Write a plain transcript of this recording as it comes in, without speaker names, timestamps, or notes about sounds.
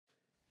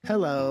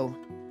Hello,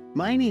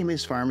 my name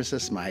is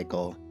Pharmacist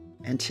Michael,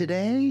 and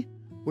today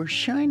we're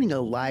shining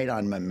a light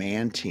on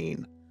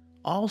Memantine,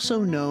 also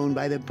known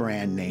by the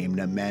brand name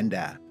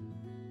Namenda.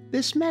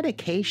 This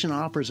medication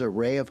offers a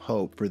ray of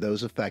hope for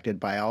those affected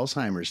by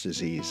Alzheimer's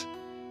disease.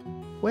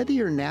 Whether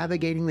you're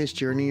navigating this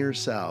journey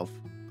yourself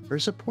or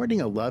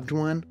supporting a loved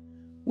one,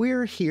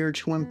 we're here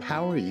to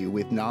empower you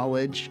with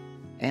knowledge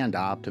and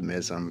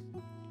optimism.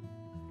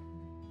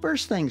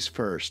 First things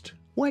first,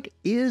 what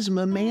is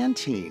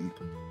Memantine?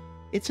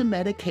 It's a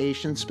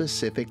medication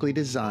specifically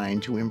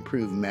designed to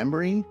improve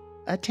memory,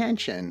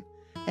 attention,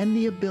 and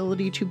the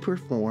ability to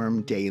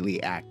perform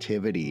daily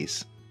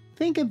activities.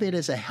 Think of it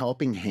as a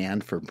helping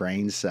hand for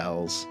brain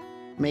cells,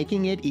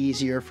 making it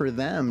easier for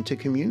them to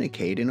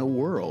communicate in a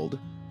world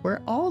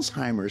where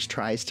Alzheimer's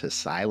tries to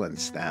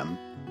silence them.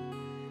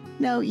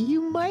 Now,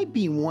 you might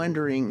be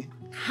wondering,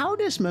 how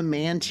does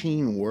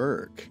Memantine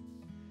work?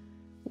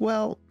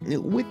 Well,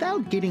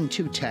 without getting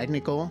too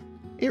technical,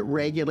 it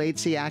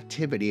regulates the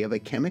activity of a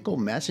chemical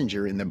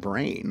messenger in the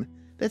brain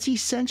that's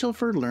essential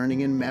for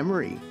learning and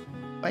memory.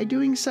 By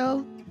doing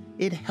so,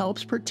 it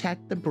helps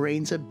protect the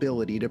brain's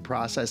ability to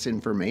process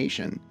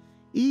information,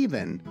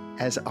 even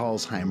as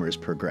Alzheimer's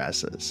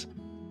progresses.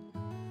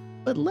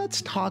 But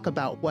let's talk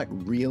about what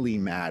really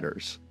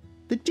matters,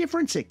 the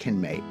difference it can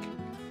make.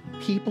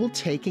 People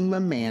taking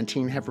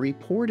Memantine have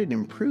reported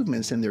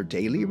improvements in their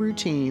daily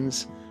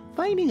routines,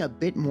 finding a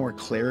bit more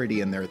clarity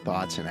in their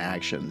thoughts and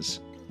actions.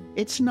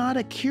 It's not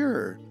a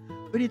cure,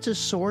 but it's a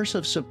source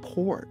of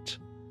support,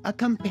 a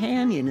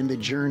companion in the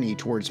journey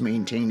towards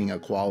maintaining a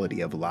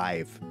quality of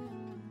life.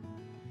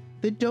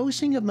 The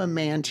dosing of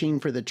Memantine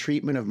for the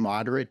treatment of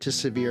moderate to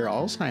severe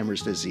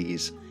Alzheimer's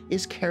disease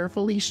is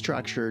carefully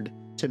structured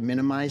to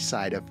minimize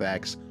side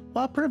effects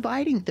while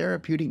providing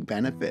therapeutic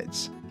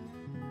benefits.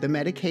 The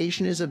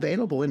medication is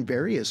available in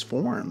various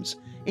forms,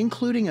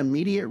 including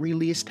immediate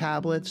release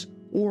tablets,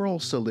 oral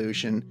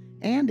solution,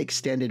 and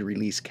extended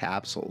release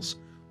capsules,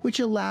 which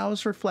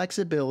allows for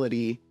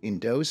flexibility in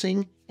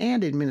dosing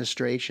and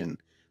administration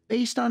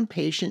based on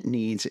patient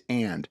needs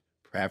and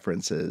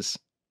preferences.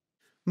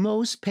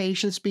 Most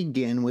patients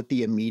begin with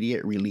the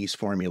immediate release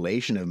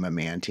formulation of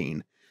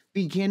Memantine,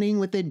 beginning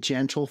with a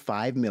gentle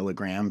 5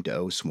 mg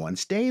dose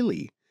once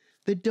daily.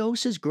 The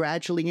dose is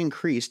gradually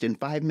increased in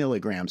 5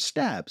 mg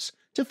steps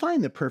to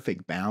find the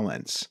perfect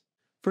balance.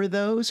 For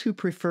those who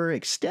prefer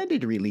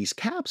extended release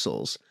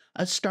capsules,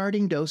 a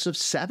starting dose of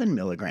 7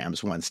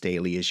 mg once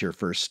daily is your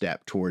first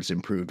step towards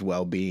improved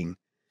well-being.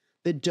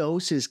 The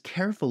dose is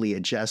carefully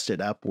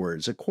adjusted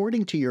upwards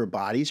according to your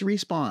body's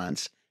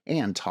response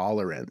and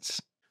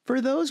tolerance. For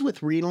those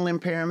with renal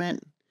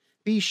impairment,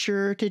 be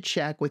sure to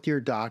check with your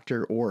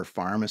doctor or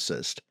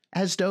pharmacist,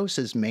 as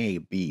doses may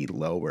be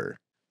lower.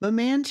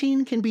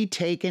 Memantine can be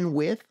taken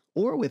with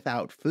or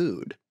without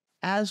food.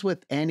 As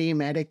with any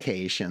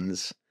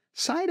medications,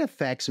 side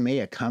effects may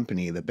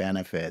accompany the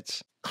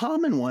benefits.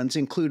 Common ones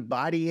include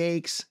body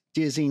aches,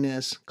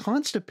 dizziness,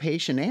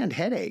 constipation, and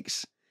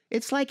headaches.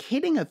 It's like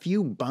hitting a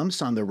few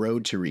bumps on the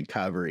road to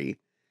recovery.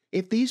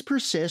 If these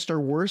persist or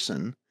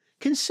worsen,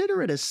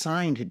 consider it a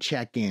sign to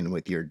check in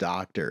with your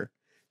doctor.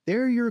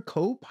 They're your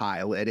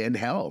co-pilot in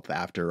health,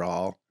 after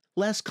all.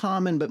 Less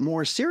common but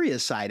more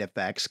serious side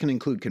effects can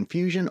include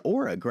confusion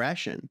or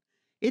aggression.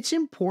 It's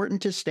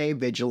important to stay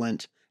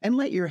vigilant and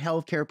let your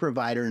healthcare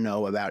provider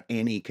know about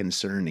any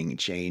concerning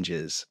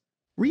changes.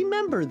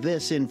 Remember,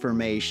 this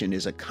information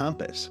is a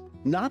compass,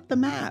 not the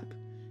map.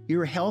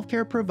 Your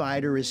healthcare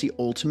provider is the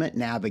ultimate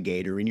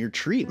navigator in your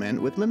treatment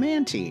with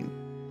Memantine.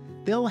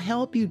 They'll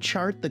help you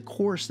chart the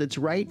course that's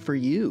right for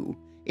you,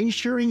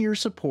 ensuring you're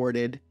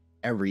supported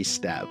every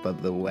step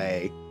of the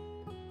way.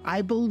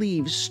 I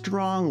believe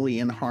strongly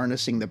in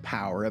harnessing the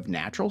power of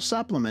natural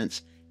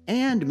supplements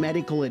and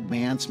medical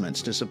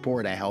advancements to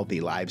support a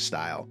healthy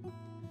lifestyle.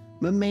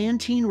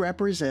 Memantine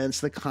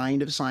represents the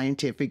kind of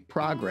scientific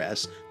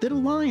progress that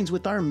aligns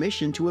with our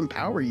mission to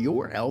empower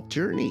your health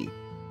journey.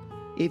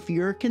 If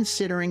you're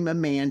considering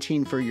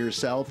Memantine for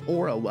yourself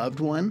or a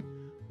loved one,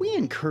 we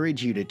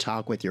encourage you to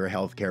talk with your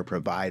healthcare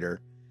provider.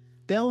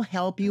 They'll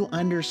help you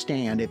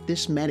understand if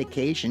this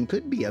medication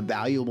could be a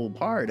valuable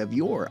part of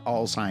your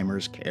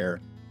Alzheimer's care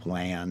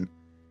plan.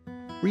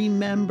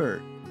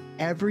 Remember,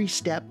 every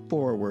step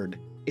forward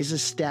is a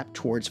step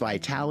towards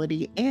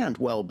vitality and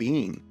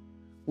well-being.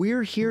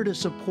 We're here to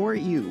support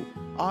you,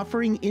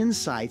 offering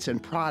insights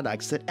and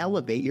products that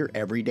elevate your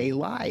everyday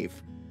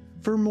life.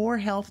 For more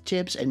health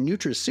tips and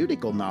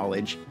nutraceutical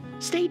knowledge,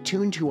 stay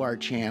tuned to our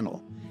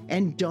channel,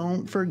 and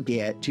don't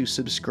forget to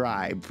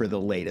subscribe for the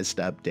latest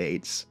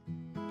updates.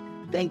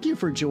 Thank you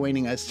for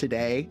joining us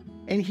today,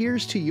 and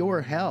here's to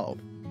your health,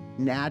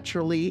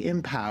 naturally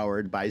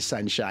empowered by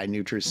Sunshine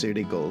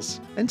Nutraceuticals.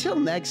 Until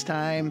next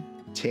time,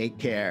 take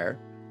care.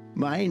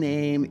 My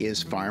name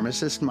is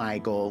Pharmacist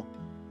Michael.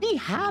 Be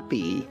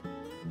happy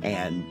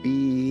and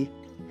be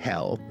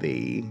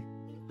healthy.